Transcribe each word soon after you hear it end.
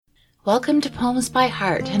Welcome to Poems by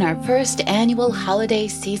Heart and our first annual holiday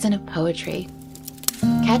season of poetry.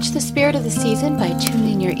 Catch the spirit of the season by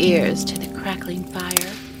tuning your ears to the crackling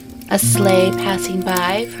fire, a sleigh passing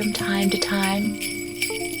by from time to time,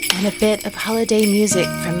 and a bit of holiday music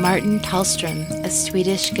from Martin Tallström, a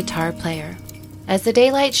Swedish guitar player. As the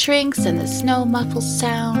daylight shrinks and the snow muffles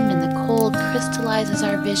sound and the cold crystallizes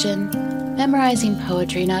our vision, memorizing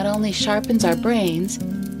poetry not only sharpens our brains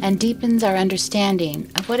and deepens our understanding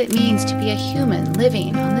of what it means to be a human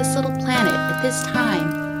living on this little planet at this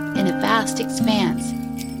time in a vast expanse.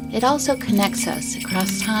 It also connects us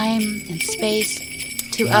across time and space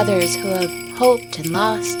to others who have hoped and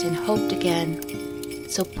lost and hoped again.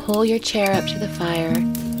 So pull your chair up to the fire,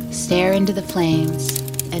 stare into the flames,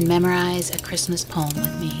 and memorize a Christmas poem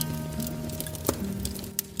with me.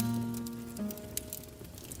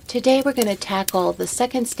 Today we're going to tackle the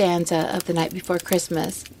second stanza of The Night Before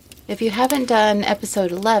Christmas. If you haven't done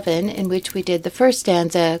episode 11, in which we did the first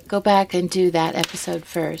stanza, go back and do that episode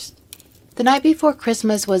first. The Night Before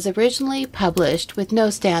Christmas was originally published with no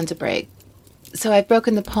stanza break, so I've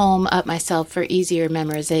broken the poem up myself for easier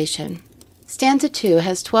memorization. Stanza 2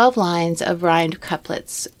 has 12 lines of rhymed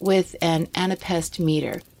couplets with an anapest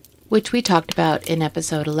meter, which we talked about in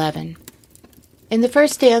episode 11. In the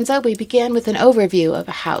first stanza, we began with an overview of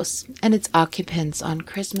a house and its occupants on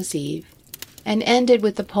Christmas Eve, and ended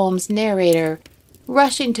with the poem's narrator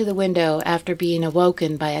rushing to the window after being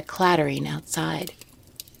awoken by a clattering outside.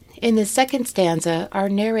 In the second stanza, our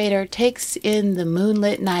narrator takes in the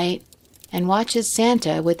moonlit night and watches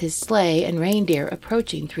Santa with his sleigh and reindeer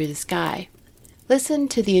approaching through the sky. Listen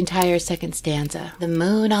to the entire second stanza. The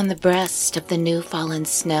moon on the breast of the new fallen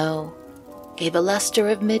snow gave a luster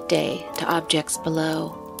of midday to objects below,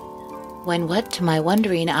 when what to my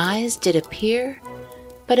wondering eyes did appear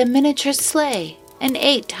but a miniature sleigh and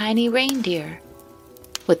 8 tiny reindeer.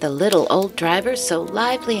 With the little old driver so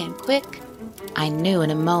lively and quick, I knew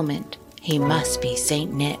in a moment he must be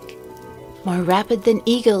Saint Nick. More rapid than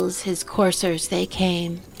eagles his coursers they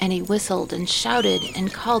came, and he whistled and shouted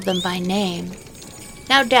and called them by name.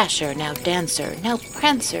 Now Dasher, now Dancer, now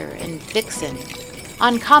Prancer and Vixen,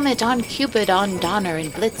 on Comet, on Cupid, on Donner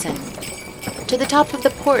and Blitzen. To the top of the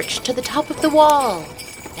porch, to the top of the wall.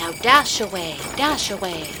 Now dash away, dash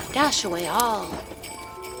away, dash away all.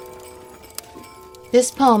 This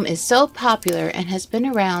poem is so popular and has been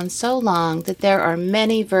around so long that there are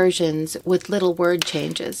many versions with little word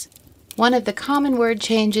changes. One of the common word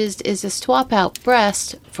changes is to swap out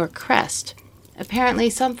breast for crest. Apparently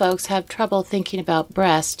some folks have trouble thinking about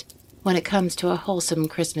breast when it comes to a wholesome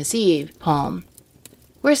Christmas Eve poem.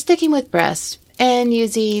 We're sticking with breast and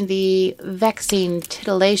using the vexing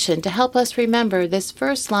titillation to help us remember this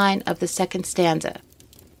first line of the second stanza.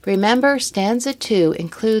 Remember, stanza 2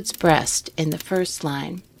 includes breast in the first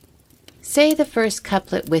line. Say the first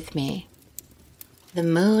couplet with me. The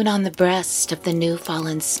moon on the breast of the new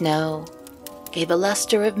fallen snow gave a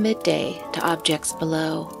luster of midday to objects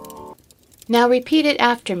below. Now repeat it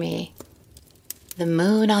after me. The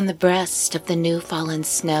moon on the breast of the new fallen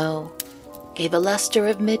snow gave a luster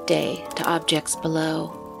of midday to objects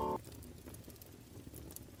below.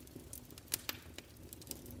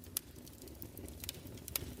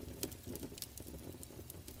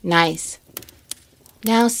 Nice.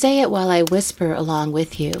 Now say it while I whisper along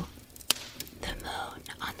with you. The moon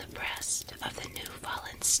on the breast of the new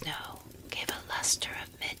fallen snow gave a luster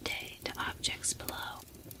of midday to objects below.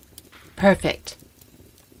 Perfect.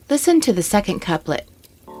 Listen to the second couplet.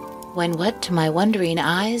 When what to my wondering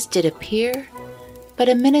eyes did appear but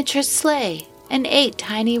a miniature sleigh and 8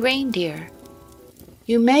 tiny reindeer.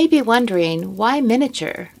 You may be wondering why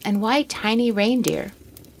miniature and why tiny reindeer.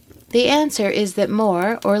 The answer is that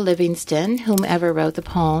Moore, or Livingston, whomever wrote the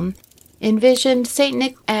poem, envisioned Saint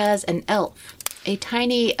Nick as an elf, a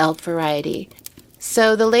tiny elf variety.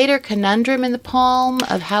 So the later conundrum in the poem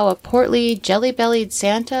of how a portly, jelly-bellied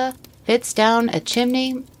Santa fits down a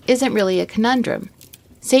chimney isn't really a conundrum.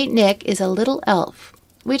 Saint Nick is a little elf.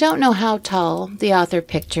 We don't know how tall the author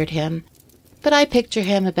pictured him, but I picture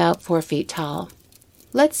him about 4 feet tall.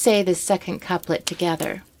 Let's say the second couplet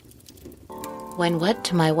together. When what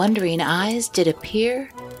to my wondering eyes did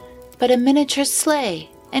appear but a miniature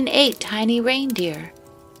sleigh and 8 tiny reindeer.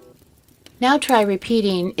 Now try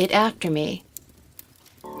repeating it after me.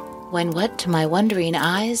 When what to my wondering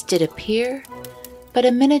eyes did appear but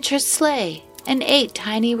a miniature sleigh and 8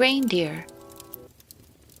 tiny reindeer.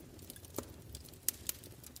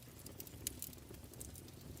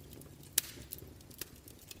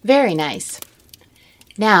 Very nice.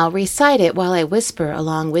 Now recite it while I whisper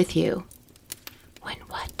along with you. When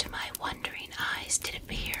what to my wondering eyes did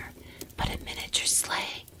appear but a miniature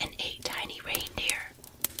sleigh and 8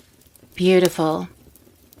 Beautiful.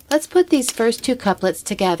 Let's put these first two couplets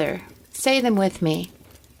together. Say them with me.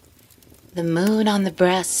 The moon on the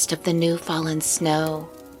breast of the new fallen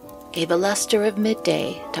snow gave a luster of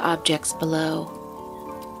midday to objects below,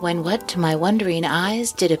 when what to my wondering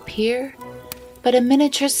eyes did appear but a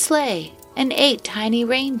miniature sleigh and 8 tiny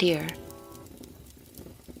reindeer.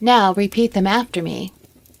 Now repeat them after me.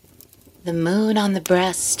 The moon on the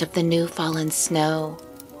breast of the new fallen snow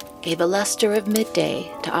gave a luster of midday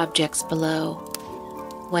to objects below,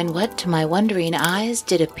 when what to my wondering eyes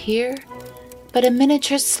did appear but a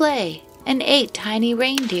miniature sleigh and 8 tiny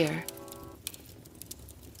reindeer.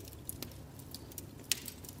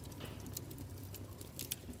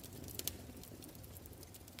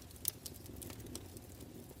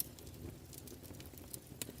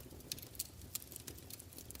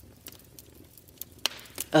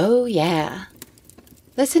 Oh yeah.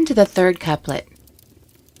 Listen to the third couplet.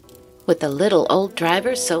 With the little old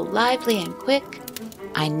driver so lively and quick,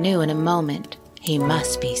 I knew in a moment he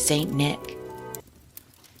must be Saint Nick.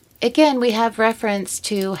 Again, we have reference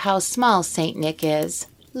to how small Saint Nick is,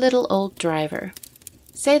 little old driver.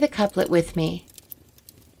 Say the couplet with me.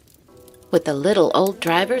 With the little old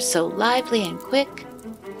driver so lively and quick,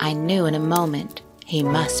 I knew in a moment he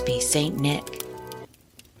must be Saint Nick.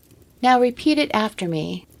 Now repeat it after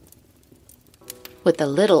me. With the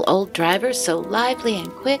little old driver so lively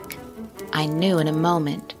and quick, I knew in a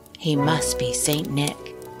moment he must be Saint Nick.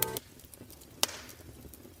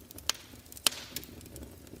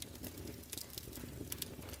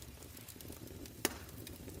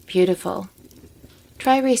 Beautiful.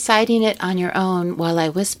 Try reciting it on your own while I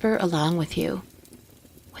whisper along with you.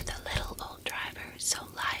 With the little old driver so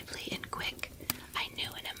lively and quick, I knew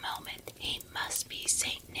in a moment he must be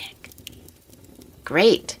Saint Nick.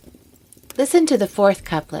 Great! Listen to the fourth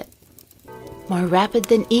couplet. More rapid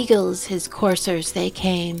than eagles his coursers they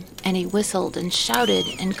came, and he whistled and shouted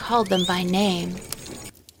and called them by name.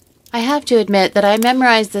 I have to admit that I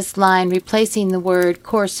memorized this line replacing the word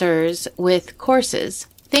coursers with courses,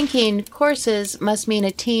 thinking courses must mean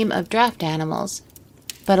a team of draft animals.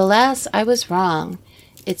 But alas, I was wrong.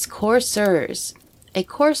 It's coursers. A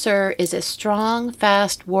courser is a strong,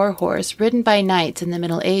 fast war horse ridden by knights in the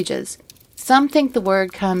Middle Ages. Some think the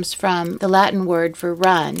word comes from the Latin word for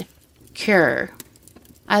run, cur.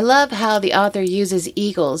 I love how the author uses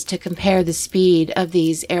eagles to compare the speed of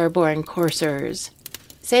these airborne coursers.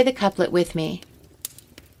 Say the couplet with me.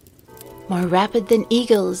 More rapid than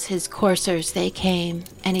eagles his coursers they came,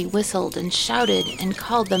 and he whistled and shouted and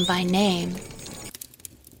called them by name.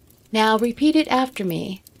 Now repeat it after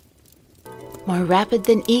me. More rapid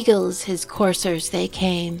than eagles his coursers they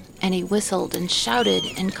came, and he whistled and shouted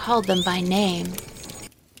and called them by name.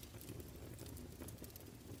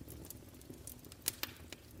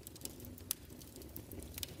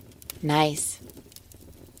 Nice.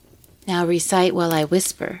 Now recite while I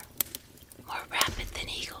whisper. More rapid than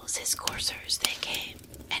eagles his coursers they came,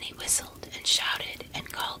 and he whistled and shouted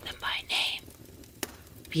and called them by name.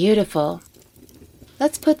 Beautiful.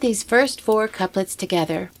 Let's put these first 4 couplets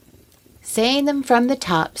together, saying them from the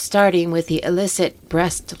top, starting with the illicit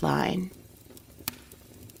breast line.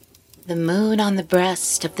 The moon on the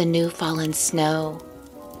breast of the new fallen snow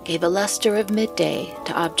gave a luster of midday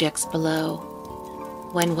to objects below,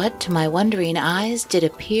 when what to my wondering eyes did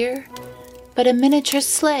appear but a miniature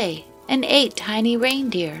sleigh and 8 tiny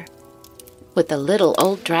reindeer. With the little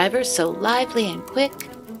old driver so lively and quick,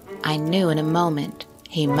 I knew in a moment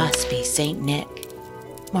he must be Saint Nick.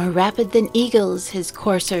 More rapid than eagles his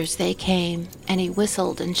coursers they came, and he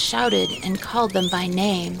whistled and shouted and called them by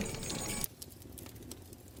name.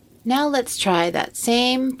 Now let's try that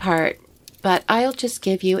same part, but I'll just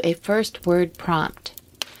give you a first word prompt.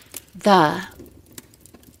 The.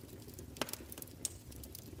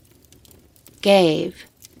 Gave.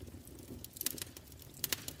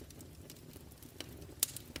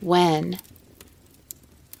 When.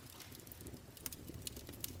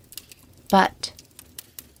 But.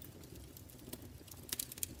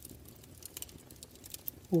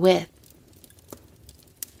 With.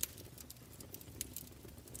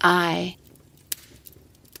 I.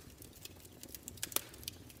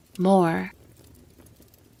 More.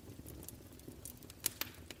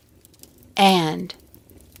 And.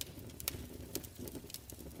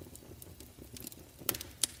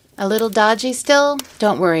 A little dodgy still?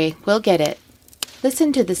 Don't worry, we'll get it.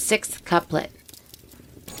 Listen to the 6th couplet.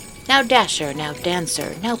 Now Dasher, now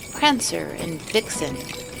Dancer, now Prancer and Vixen,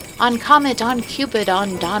 on Comet, on Cupid,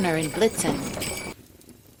 on Donner and Blitzen.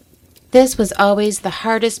 This was always the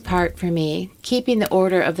hardest part for me, keeping the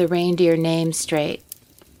order of the reindeer names straight.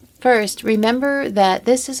 First, remember that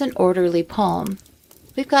this is an orderly poem.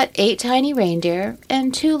 We've got 8 tiny reindeer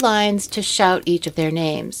and 2 lines to shout each of their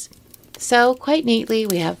names. So, quite neatly,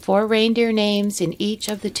 we have 4 reindeer names in each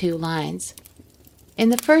of the 2 lines. In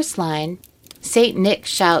the first line, Saint Nick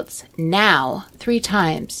shouts "now" 3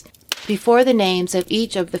 times before the names of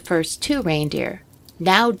each of the first 2 reindeer.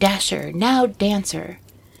 Now Dasher, now Dancer.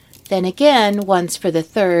 Then again once for the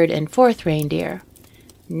 3rd and 4th reindeer.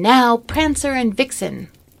 Now Prancer and Vixen.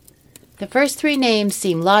 The first 3 names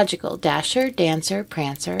seem logical: Dasher, Dancer,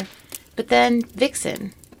 Prancer, but then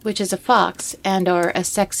Vixen, which is a fox and/or a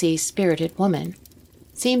sexy, spirited woman,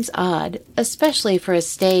 seems odd, especially for a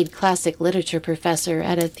staid classic literature professor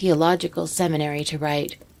at a theological seminary to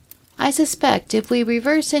write. I suspect if we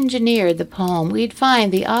reverse engineered the poem, we'd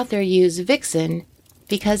find the author used Vixen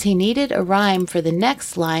because he needed a rhyme for the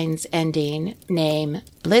next line's ending name,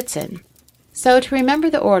 Blitzen. So to remember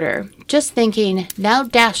the order, just thinking "now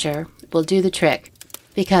Dasher" will do the trick,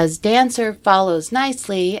 because Dancer follows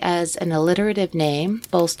nicely as an alliterative name,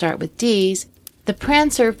 both start with D's. The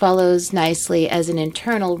Prancer follows nicely as an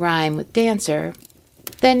internal rhyme with Dancer.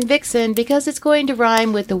 Then Vixen, because it's going to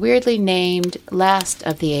rhyme with the weirdly named last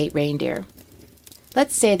of the 8 reindeer.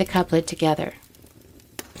 Let's say the couplet together.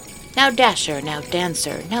 Now Dasher, now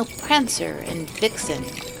Dancer, now Prancer and Vixen,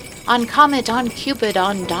 on Comet, on Cupid,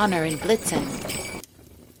 on Donner and Blitzen.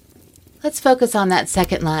 Let's focus on that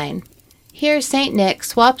second line. Here St. Nick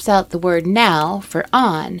swaps out the word now for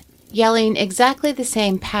on, yelling exactly the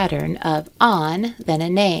same pattern of on, then a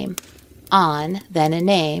name, on, then a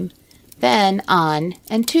name, then on,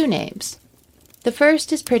 and 2 names. The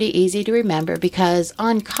first is pretty easy to remember because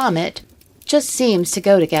on Comet just seems to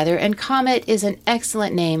go together, and Comet is an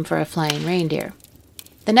excellent name for a flying reindeer.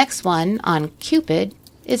 The next one, on Cupid,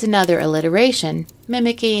 is another alliteration,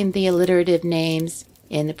 mimicking the alliterative names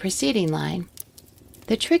in the preceding line.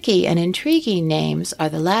 The tricky and intriguing names are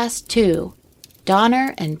the last 2,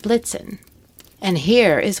 Donner and Blitzen. And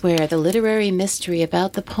here is where the literary mystery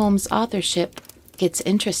about the poem's authorship gets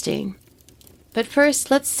interesting. But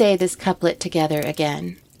first, let's say this couplet together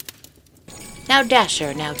again. Now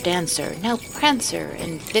Dasher, now Dancer, now Prancer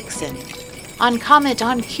and Vixen, on Comet,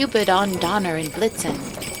 on Cupid, on Donner and Blitzen.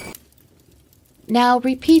 Now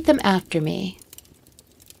repeat them after me.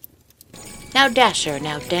 Now Dasher,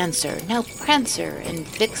 now Dancer, now Prancer and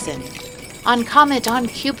Vixen, on Comet, on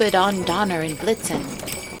Cupid, on Donner and Blitzen.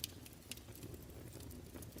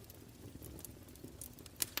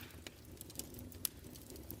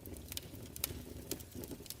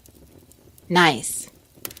 Nice.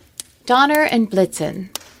 Donner and Blitzen.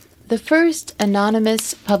 The first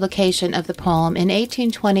anonymous publication of the poem in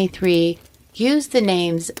 1823 used the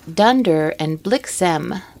names Dunder and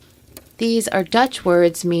Bliksem. These are Dutch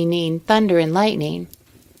words meaning thunder and lightning.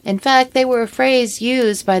 In fact, they were a phrase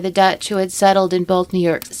used by the Dutch who had settled in both New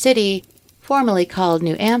York City, formerly called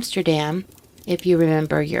New Amsterdam, if you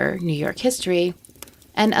remember your New York history,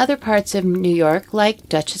 and other parts of New York like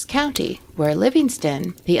Dutchess County, where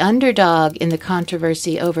Livingston, the underdog in the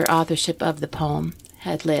controversy over authorship of the poem,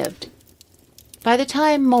 had lived. By the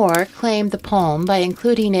time Moore claimed the poem by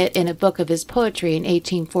including it in a book of his poetry in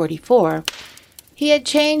 1844, he had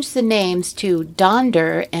changed the names to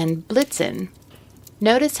Donder and Blitzen.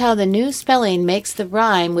 Notice how the new spelling makes the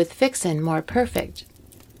rhyme with Vixen more perfect.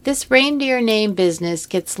 This reindeer name business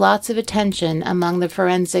gets lots of attention among the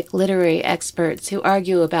forensic literary experts who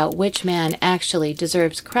argue about which man actually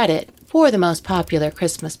deserves credit for the most popular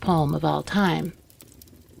Christmas poem of all time.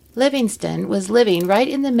 Livingston was living right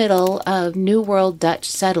in the middle of New World Dutch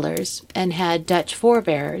settlers and had Dutch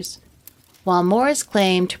forebears, while Moore's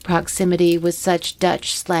claim to proximity with such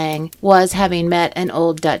Dutch slang was having met an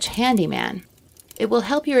old Dutch handyman. It will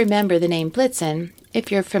help you remember the name Blitzen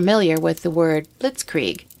if you're familiar with the word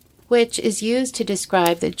Blitzkrieg, which is used to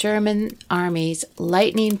describe the German army's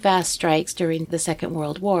lightning-fast strikes during the Second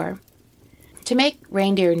World War. To make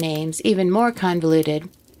reindeer names even more convoluted,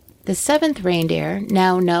 the 7th reindeer,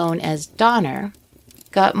 now known as Donner,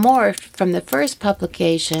 got morphed from the first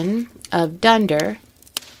publication of Dunder,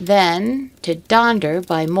 then to Donder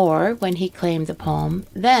by Moore when he claimed the poem,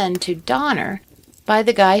 then to Donner by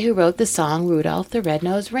the guy who wrote the song Rudolph the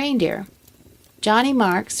Red-Nosed Reindeer. Johnny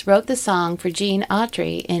Marks wrote the song for Gene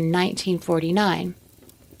Autry in 1949.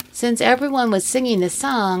 Since everyone was singing the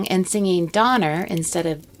song and singing Donner instead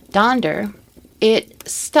of Donder, it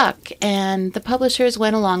stuck and the publishers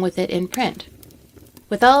went along with it in print.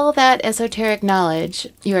 With all that esoteric knowledge,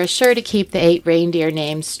 you are sure to keep the 8 reindeer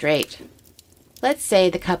names straight. Let's say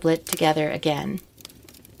the couplet together again.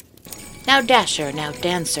 Now Dasher, now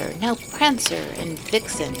Dancer, now Prancer and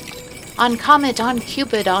Vixen, on Comet, on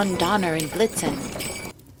Cupid, on Donner and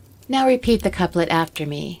Blitzen. Now repeat the couplet after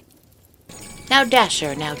me. Now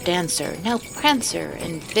Dasher, now Dancer, now Prancer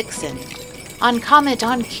and Vixen, on Comet,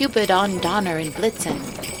 on Cupid, on Donner and Blitzen.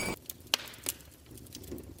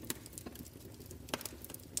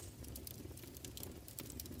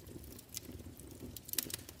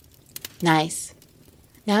 Nice.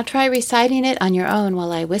 Now try reciting it on your own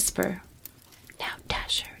while I whisper. Now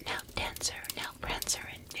Dasher, now Dancer, now Prancer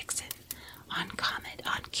and Vixen, on Comet,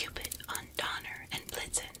 on Cupid, on Donner and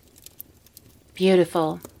Blitzen.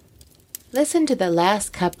 Beautiful. Listen to the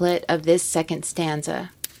last couplet of this second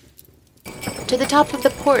stanza. To the top of the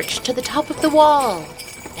porch, to the top of the wall.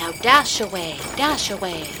 Now dash away, dash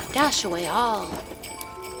away, dash away all.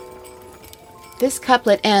 This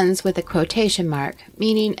couplet ends with a quotation mark,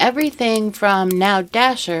 meaning everything from now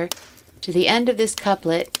Dasher to the end of this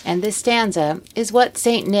couplet and this stanza is what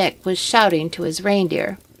St. Nick was shouting to his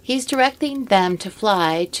reindeer. He's directing them to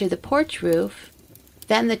fly to the porch roof,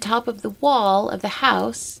 then the top of the wall of the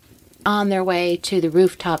house, on their way to the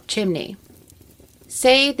rooftop chimney.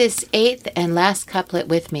 Say this eighth and last couplet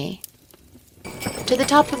with me. To the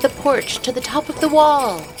top of the porch, to the top of the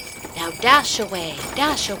wall. Now dash away,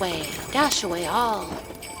 dash away, dash away all.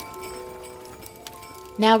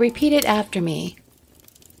 Now repeat it after me.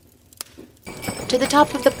 To the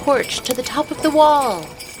top of the porch, to the top of the wall.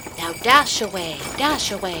 Now dash away,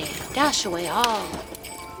 dash away, dash away all.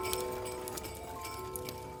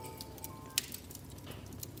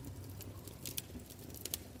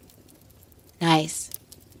 Nice.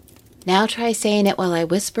 Now try saying it while I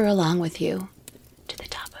whisper along with you. To the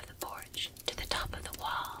top of the porch, to the top of the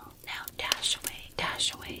wall. Now dash away,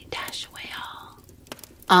 dash away, dash away all.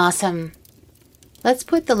 Awesome. Let's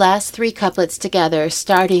put the last three couplets together,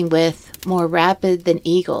 starting with more rapid than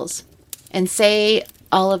eagles, and say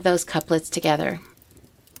all of those couplets together.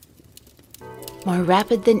 More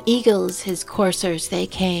rapid than eagles his coursers they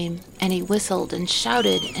came, and he whistled and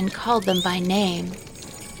shouted and called them by name.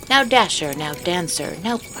 Now Dasher, now Dancer,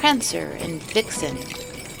 now Prancer and Vixen,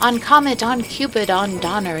 on Comet, on Cupid, on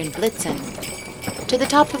Donner and Blitzen. To the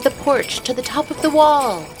top of the porch, to the top of the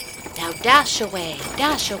wall. Now dash away,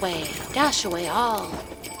 dash away, dash away all.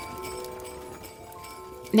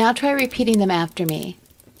 Now try repeating them after me.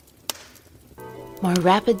 More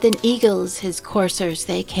rapid than eagles his coursers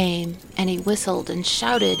they came, and he whistled and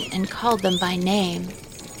shouted and called them by name.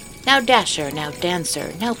 Now Dasher, now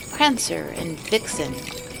Dancer, now Prancer and Vixen,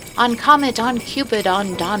 on Comet, on Cupid,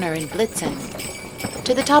 on Donner and Blitzen.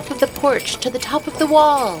 To the top of the porch, to the top of the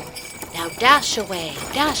wall. Now dash away,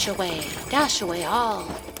 dash away, dash away all.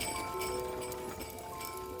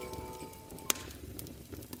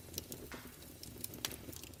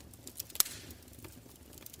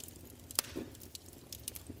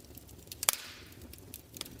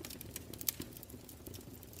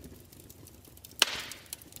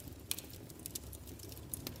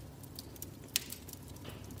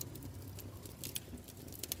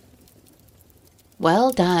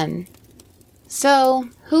 Well done. So,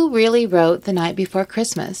 who really wrote The Night Before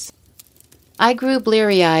Christmas? I grew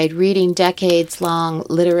bleary-eyed reading decades-long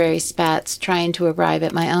literary spats trying to arrive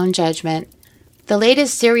at my own judgment. The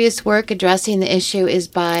latest serious work addressing the issue is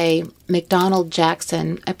by MacDonald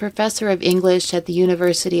Jackson, a professor of English at the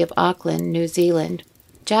University of Auckland, New Zealand.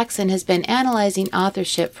 Jackson has been analyzing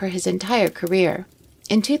authorship for his entire career.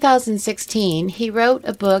 In 2016, he wrote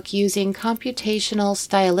a book using computational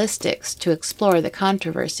stylistics to explore the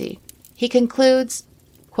controversy. He concludes,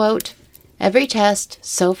 quote, "Every test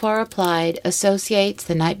so far applied associates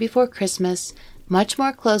The Night Before Christmas much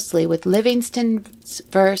more closely with Livingston's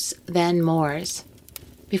verse than Moore's."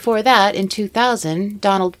 Before that, in 2000,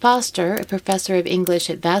 Donald Foster, a professor of English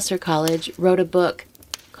at Vassar College, wrote a book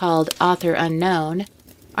called Author Unknown,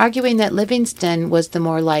 arguing that Livingston was the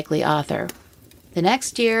more likely author. The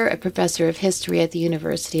next year, a professor of history at the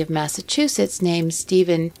University of Massachusetts named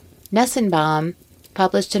Stephen Nessenbaum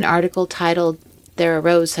published an article titled "There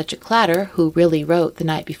Arose Such a Clatter, Who Really Wrote The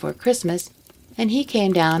Night Before Christmas?" and he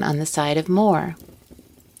came down on the side of Moore.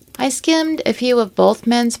 I skimmed a few of both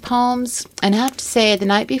men's poems and have to say The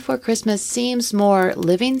Night Before Christmas seems more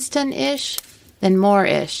Livingston-ish than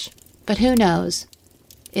Moore-ish, but who knows?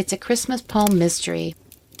 It's a Christmas poem mystery,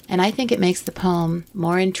 and I think it makes the poem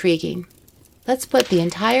more intriguing. Let's put the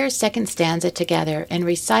entire second stanza together and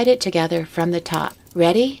recite it together from the top.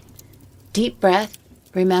 Ready? Deep breath.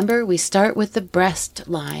 Remember, we start with the breast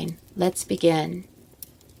line. Let's begin.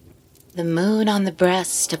 The moon on the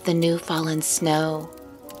breast of the new fallen snow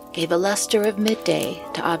gave a luster of midday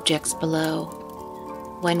to objects below,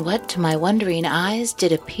 when what to my wondering eyes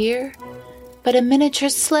did appear but a miniature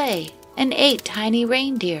sleigh and 8 tiny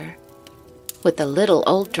reindeer, with the little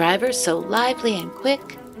old driver so lively and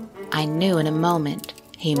quick, I knew in a moment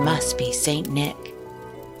he must be Saint Nick.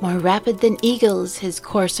 More rapid than eagles his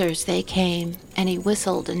coursers they came, and he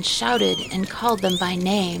whistled and shouted and called them by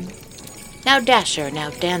name. Now Dasher,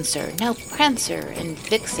 now Dancer, now Prancer and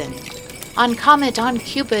Vixen, on Comet, on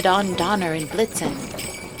Cupid, on Donner and Blitzen,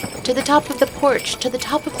 to the top of the porch, to the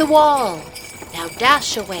top of the wall. Now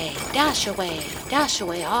dash away, dash away, dash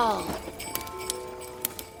away all.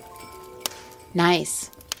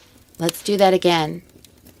 Nice. Let's do that again.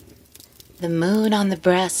 The moon on the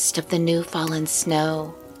breast of the new fallen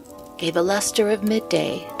snow gave a luster of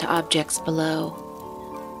midday to objects below,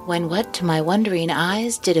 when what to my wondering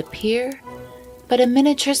eyes did appear but a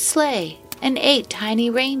miniature sleigh and 8 tiny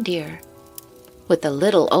reindeer. With the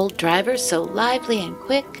little old driver so lively and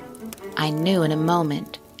quick, I knew in a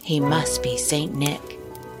moment he must be Saint Nick.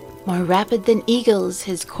 More rapid than eagles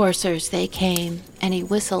his coursers they came, and he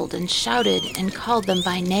whistled and shouted and called them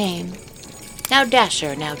by name. Now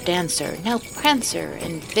Dasher, now Dancer, now Prancer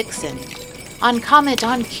and Vixen, on Comet,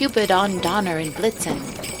 on Cupid, on Donner and Blitzen,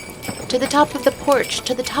 to the top of the porch,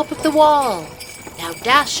 to the top of the wall. Now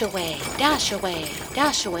dash away, dash away,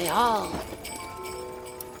 dash away all.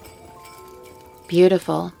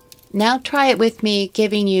 Beautiful. Now try it with me,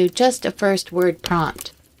 giving you just a first word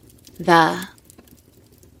prompt. The,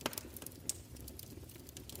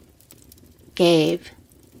 gave,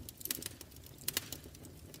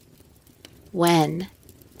 when,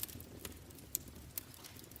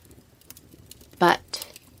 but,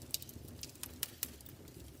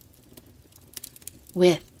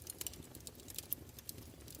 with,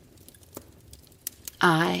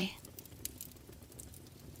 I,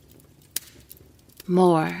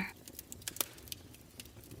 more,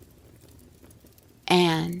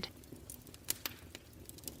 and,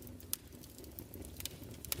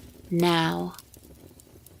 now,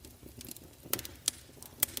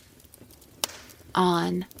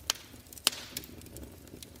 on,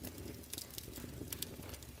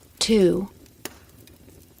 to,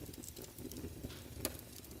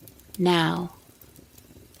 now.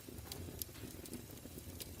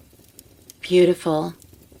 Beautiful.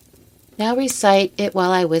 Now recite it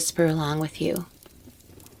while I whisper along with you.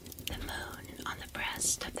 The moon on the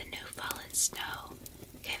breast of the new fallen snow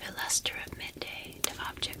gave a luster of midday to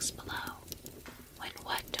objects below, when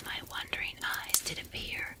what to my wondering eyes did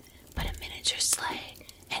appear but a miniature sleigh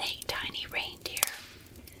and 8 tiny reindeer.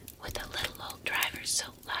 With a little old driver so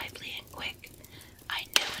lively and quick, I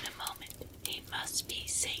knew in a moment he must be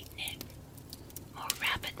Saint Nick. More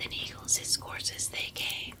rapid than eagles his coursers they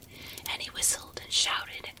came, and he whistled and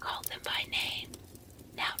shouted and called them by name.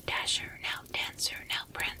 Now Dasher, now Dancer, now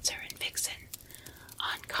Prancer and Vixen,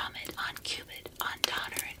 on Comet, on Cupid, on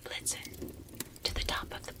Donner and Blitzen, to the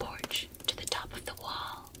top of the porch, to the top of the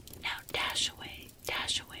wall. Now dash away,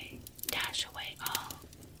 dash away, dash away all.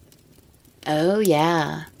 Oh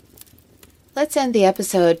yeah. Let's end the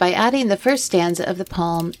episode by adding the first stanza of the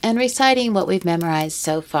poem and reciting what we've memorized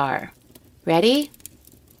so far. Ready?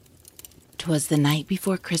 'Twas the night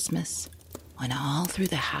before Christmas, when all through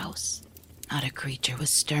the house not a creature was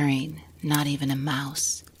stirring, not even a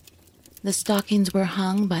mouse. The stockings were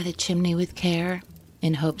hung by the chimney with care,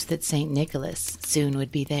 in hopes that St. Nicholas soon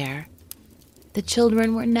would be there. The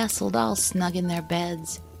children were nestled all snug in their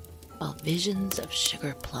beds, while visions of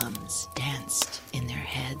sugar plums danced in their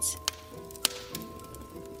heads.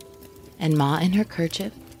 And Ma in her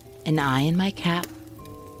kerchief, and I in my cap,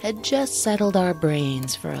 had just settled our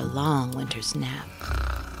brains for a long winter's nap.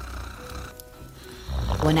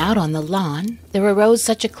 When out on the lawn there arose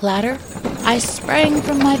such a clatter, I sprang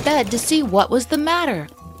from my bed to see what was the matter.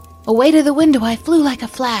 Away to the window I flew like a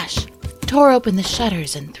flash, tore open the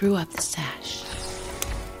shutters and threw up the sash.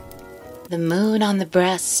 The moon on the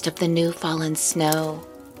breast of the new fallen snow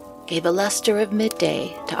gave a luster of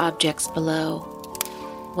midday to objects below,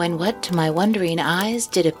 when what to my wondering eyes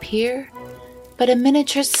did appear but a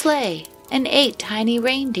miniature sleigh and 8 tiny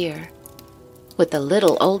reindeer. With the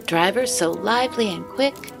little old driver so lively and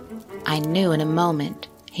quick, I knew in a moment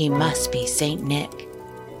he must be Saint Nick.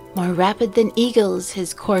 More rapid than eagles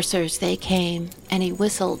his coursers they came, and he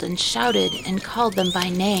whistled and shouted and called them by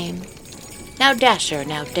name. Now Dasher,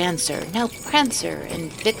 now Dancer, now Prancer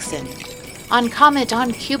and Vixen, on Comet,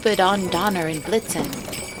 on Cupid, on Donner and Blitzen,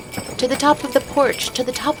 to the top of the porch, to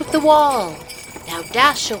the top of the wall. Now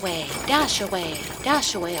dash away, dash away,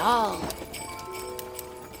 dash away all.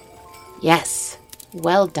 Yes,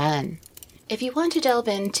 well done. If you want to delve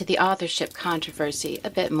into the authorship controversy a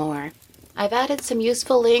bit more, I've added some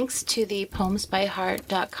useful links to the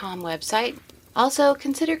poemsbyheart.com website. Also,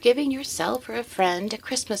 consider giving yourself or a friend a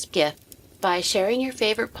Christmas gift by sharing your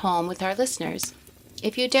favorite poem with our listeners.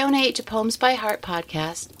 If you donate to Poems by Heart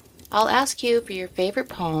podcast, I'll ask you for your favorite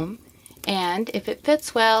poem, and if it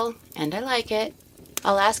fits well, and I like it,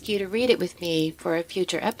 I'll ask you to read it with me for a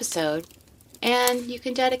future episode, and you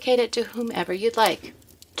can dedicate it to whomever you'd like.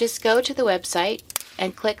 Just go to the website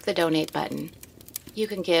and click the donate button. You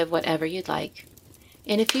can give whatever you'd like.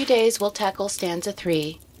 In a few days, we'll tackle stanza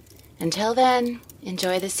 3. Until then,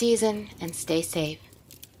 enjoy the season and stay safe.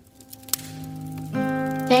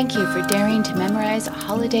 Thank you for daring to memorize a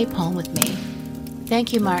holiday poem with me.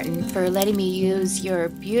 Thank you, Martin, for letting me use your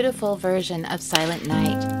beautiful version of Silent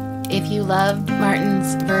Night. If you loved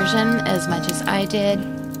Martin's version as much as I did,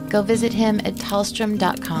 go visit him at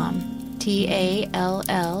Tallstrom.com, Tallstrom.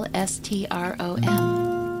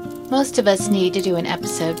 Most of us need to do an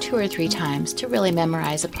episode 2 or 3 times to really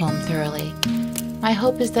memorize a poem thoroughly. My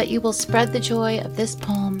hope is that you will spread the joy of this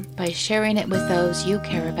poem by sharing it with those you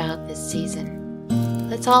care about this season.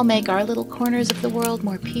 Let's all make our little corners of the world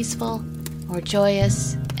more peaceful, more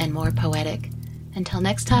joyous, and more poetic. Until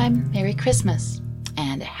next time, Merry Christmas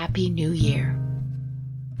and a Happy New Year.